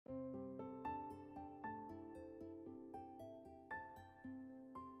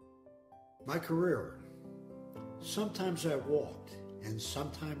My career. Sometimes I walked and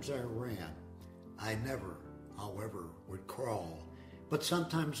sometimes I ran. I never, however, would crawl, but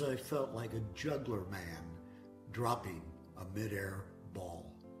sometimes I felt like a juggler man dropping a midair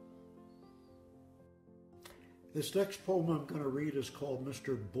ball. This next poem I'm going to read is called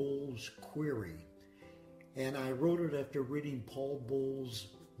Mr. Bull's Query, and I wrote it after reading Paul Bull's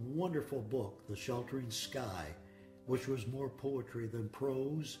wonderful book, The Sheltering Sky, which was more poetry than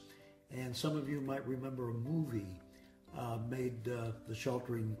prose. And some of you might remember a movie made The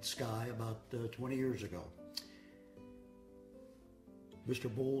Sheltering Sky about 20 years ago.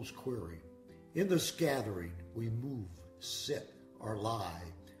 Mr. Bull's Query. In this gathering, we move, sit, or lie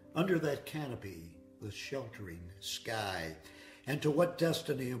under that canopy, the sheltering sky. And to what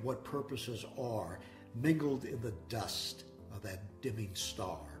destiny and what purposes are mingled in the dust of that dimming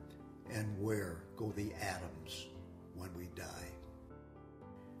star, and where go the atoms when we die.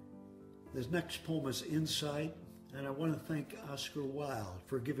 This next poem is Insight, and I want to thank Oscar Wilde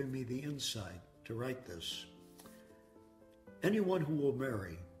for giving me the insight to write this. Anyone who will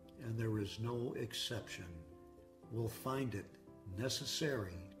marry, and there is no exception, will find it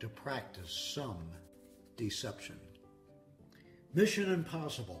necessary to practice some deception. Mission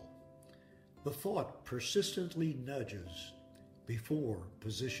impossible. The thought persistently nudges before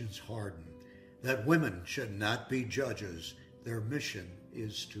positions harden that women should not be judges. Their mission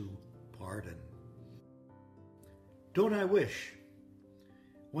is to pardon. Don't I wish?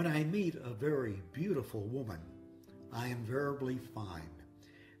 When I meet a very beautiful woman, I invariably find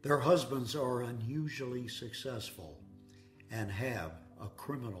their husbands are unusually successful and have a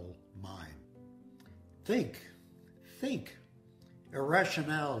criminal mind. Think.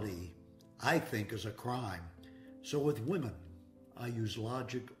 Irrationality, I think, is a crime. So with women, I use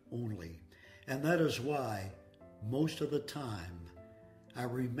logic only. And that is why, most of the time, I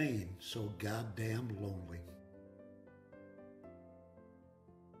remain so goddamn lonely.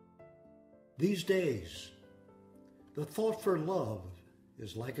 These days, the thought for love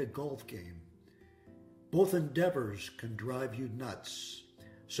is like a golf game. Both endeavors can drive you nuts.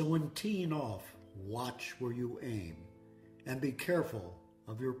 So when teeing off, watch where you aim and be careful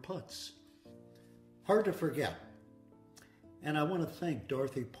of your putts. Hard to forget. And I want to thank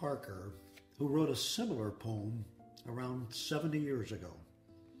Dorothy Parker, who wrote a similar poem around 70 years ago.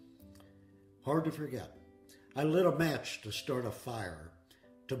 Hard to forget. I lit a match to start a fire,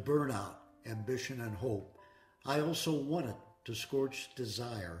 to burn out ambition and hope. I also wanted to scorch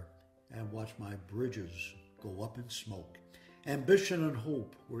desire and watch my bridges go up in smoke. Ambition and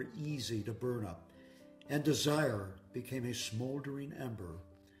hope were easy to burn up, and desire became a smoldering ember.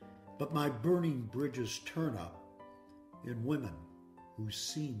 But my burning bridges turn up in women who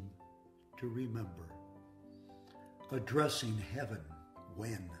seem to remember. Addressing heaven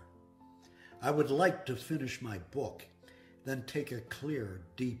when? I would like to finish my book, then take a clear,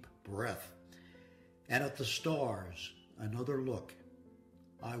 deep breath, and at the stars, another look.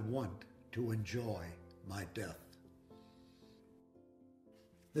 I want to enjoy my death.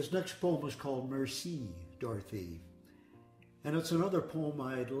 This next poem is called Merci, Dorothy. And it's another poem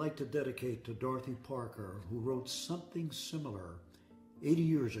I'd like to dedicate to Dorothy Parker, who wrote something similar 80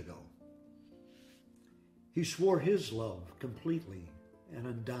 years ago. He swore his love completely and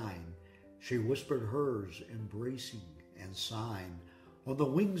undying. She whispered hers, embracing and sighing. On the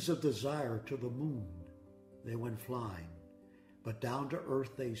wings of desire to the moon they went flying, but down to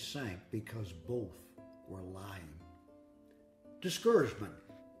earth they sank because both were lying. Discouragement.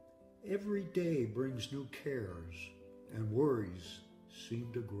 Every day brings new cares, and worries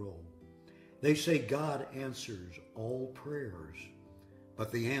seem to grow. They say God answers all prayers,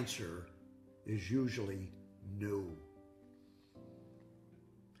 but the answer is usually no.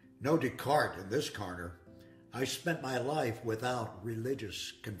 No Descartes in this corner. I spent my life without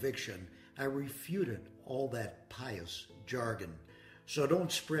religious conviction. I refuted all that pious jargon. So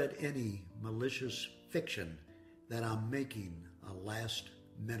don't spread any malicious fiction that I'm making a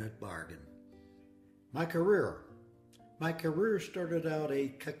last-minute bargain. My career started out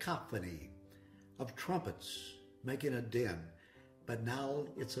a cacophony of trumpets making a din, but now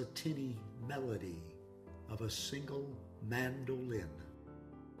it's a tinny melody of a single mandolin.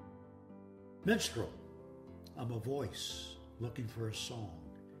 Minstrel, I'm a voice looking for a song,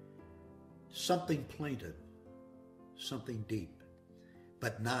 something plaintive, something deep,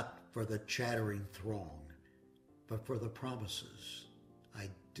 but not for the chattering throng, but for the promises I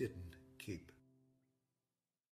didn't keep.